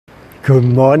Good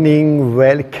morning,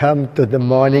 welcome to the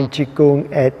morning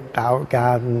Qigong at our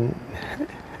garden.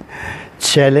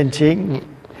 Challenging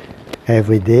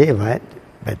every day, right?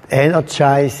 But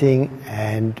energizing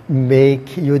and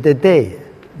make you the day.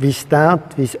 We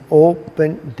start with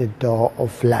open the door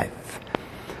of life.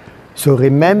 So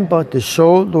remember the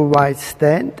shoulder wide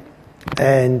stand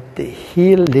and the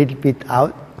heel a little bit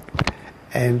out.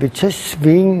 And we just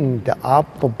swing the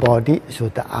upper body so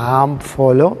the arm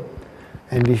follow.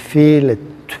 And we feel a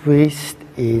twist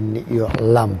in your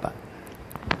lumbar.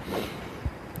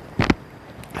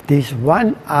 This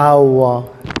 1 hour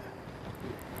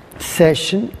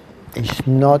session is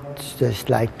not just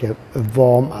like a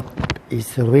warm-up.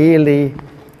 It's really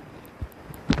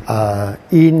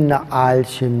inner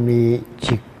alchemy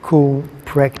Qigong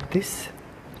practice.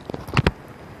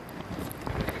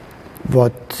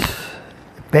 What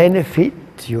benefit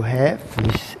you have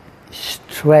is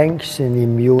strengthen the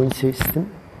immune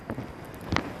system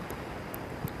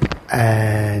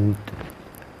and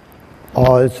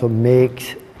also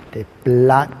makes the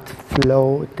blood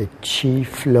flow, the Qi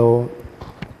flow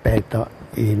better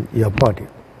in your body.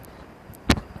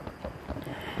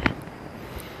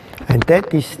 And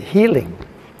that is healing.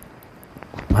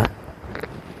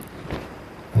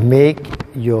 Make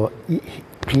your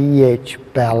pH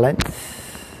balance,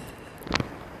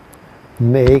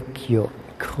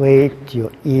 create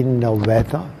your inner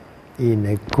weather in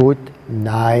a good,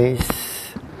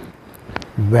 nice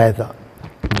weather.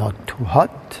 Not too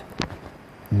hot,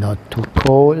 not too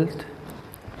cold,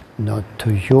 not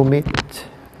too humid,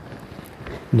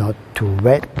 not too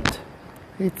wet.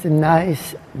 It's a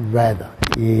nice weather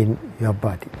in your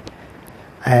body.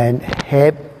 And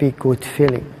happy, good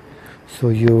feeling. So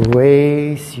you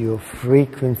raise your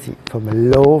frequency from a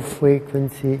low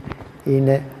frequency in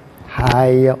a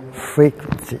higher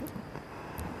frequency.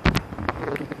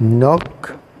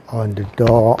 Knock on the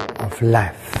door of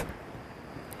life.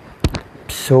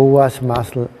 Psoas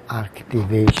muscle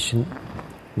activation,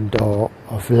 door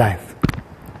of life.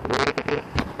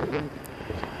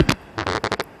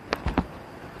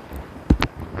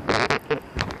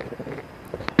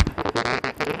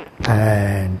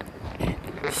 And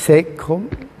sacrum,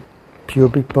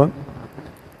 pubic bone.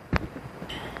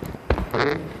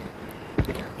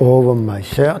 Over my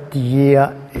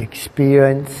 30-year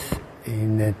experience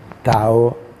in a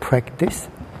Tao practice,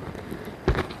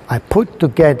 I put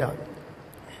together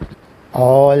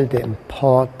all the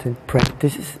important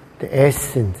practices, the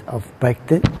essence of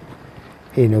practice,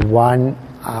 in a 1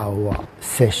 hour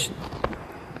session.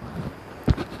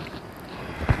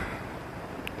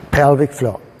 Pelvic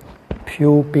floor,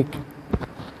 pubic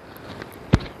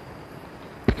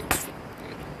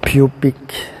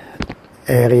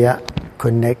area,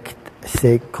 connect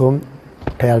sacrum,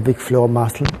 pelvic floor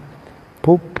muscle,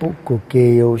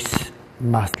 pubocogeus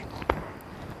muscle.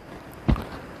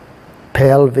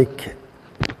 Pelvic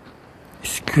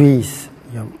squeeze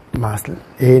your muscle,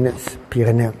 anus,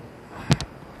 perineum.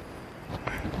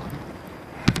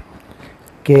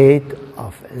 Gate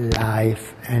of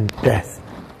life and death.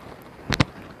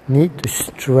 Need to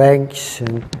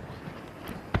strengthen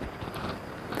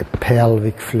the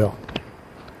pelvic floor.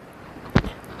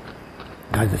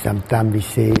 Sometimes we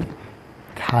say,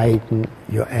 tighten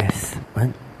your ass.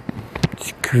 Right?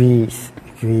 Squeeze,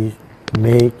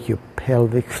 make your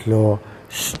pelvic floor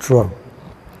strong.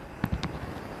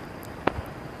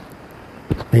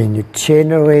 When you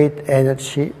generate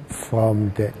energy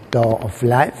from the door of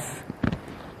life,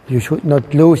 you should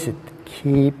not lose it.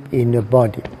 Keep in your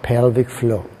body, pelvic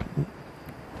floor.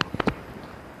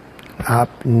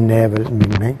 Up, navel,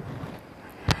 midnight.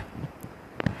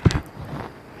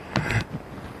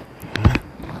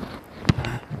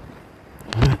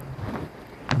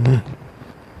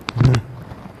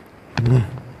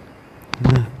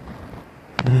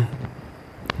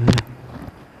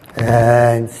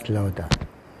 And slow down.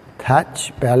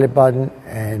 Touch belly button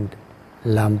and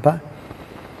lumbar.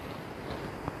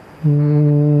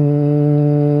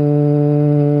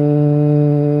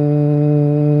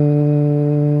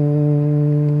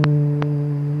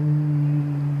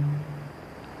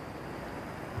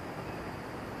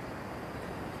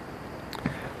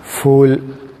 Full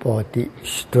body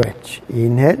stretch.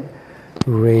 Inhale,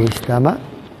 raise stomach,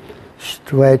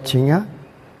 stretching up.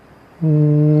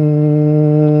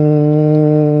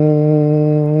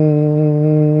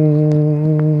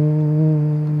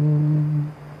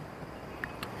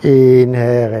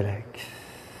 Inhale, relax.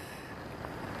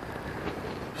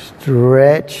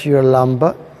 Stretch your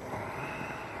lumbar,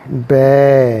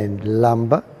 bend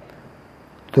lumbar,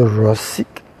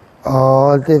 thoracic,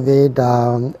 all the way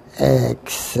down.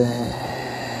 Exhale.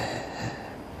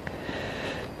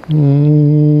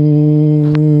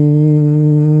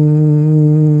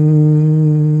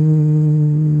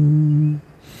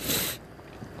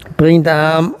 Bring the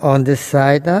arm on the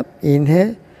side up,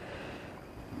 inhale.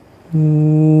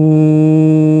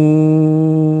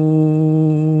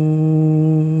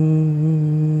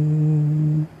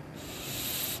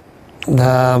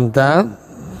 Arm down.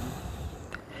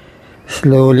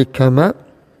 Slowly come up.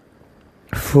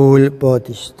 Full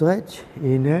body stretch,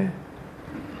 inhale.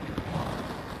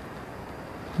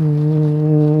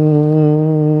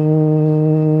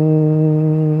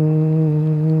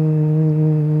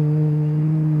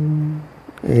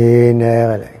 Inhale,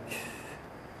 relax.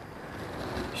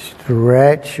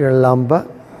 Stretch your lumbar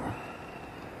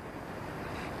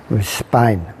with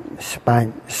spine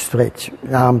stretch.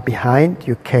 Arm behind,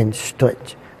 you can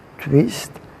stretch.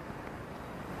 Twist.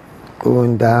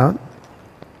 Going down.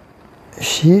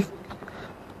 Shift.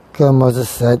 Come other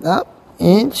side up.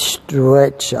 And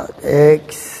stretch out.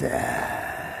 Exhale.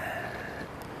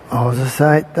 Other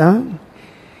side down.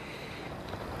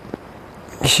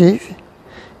 Shift.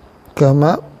 Come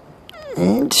up.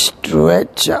 And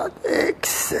stretch out.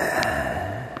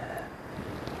 Exhale.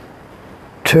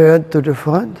 Turn to the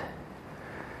front.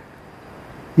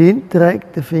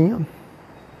 Interact the finger.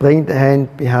 Bring the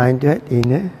hand behind your head.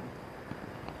 Inhale.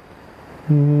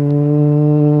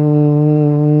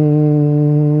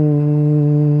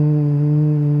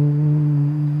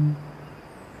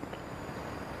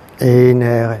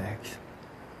 Inhale, relax.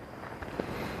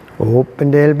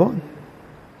 Open the elbow.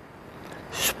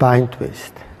 Spine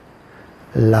twist.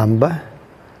 Lumbar,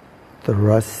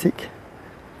 thoracic,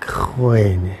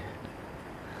 crane.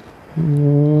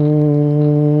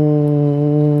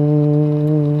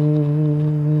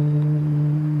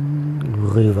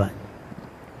 Rewind.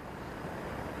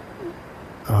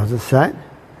 Other side.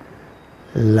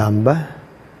 Lumbar,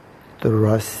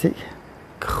 thoracic,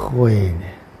 crane.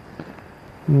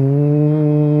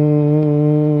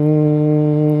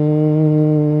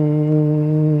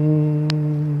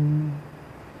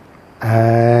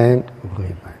 And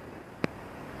rewind.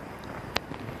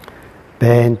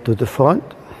 Bend to the front.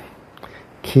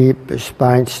 Keep the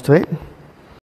spine straight.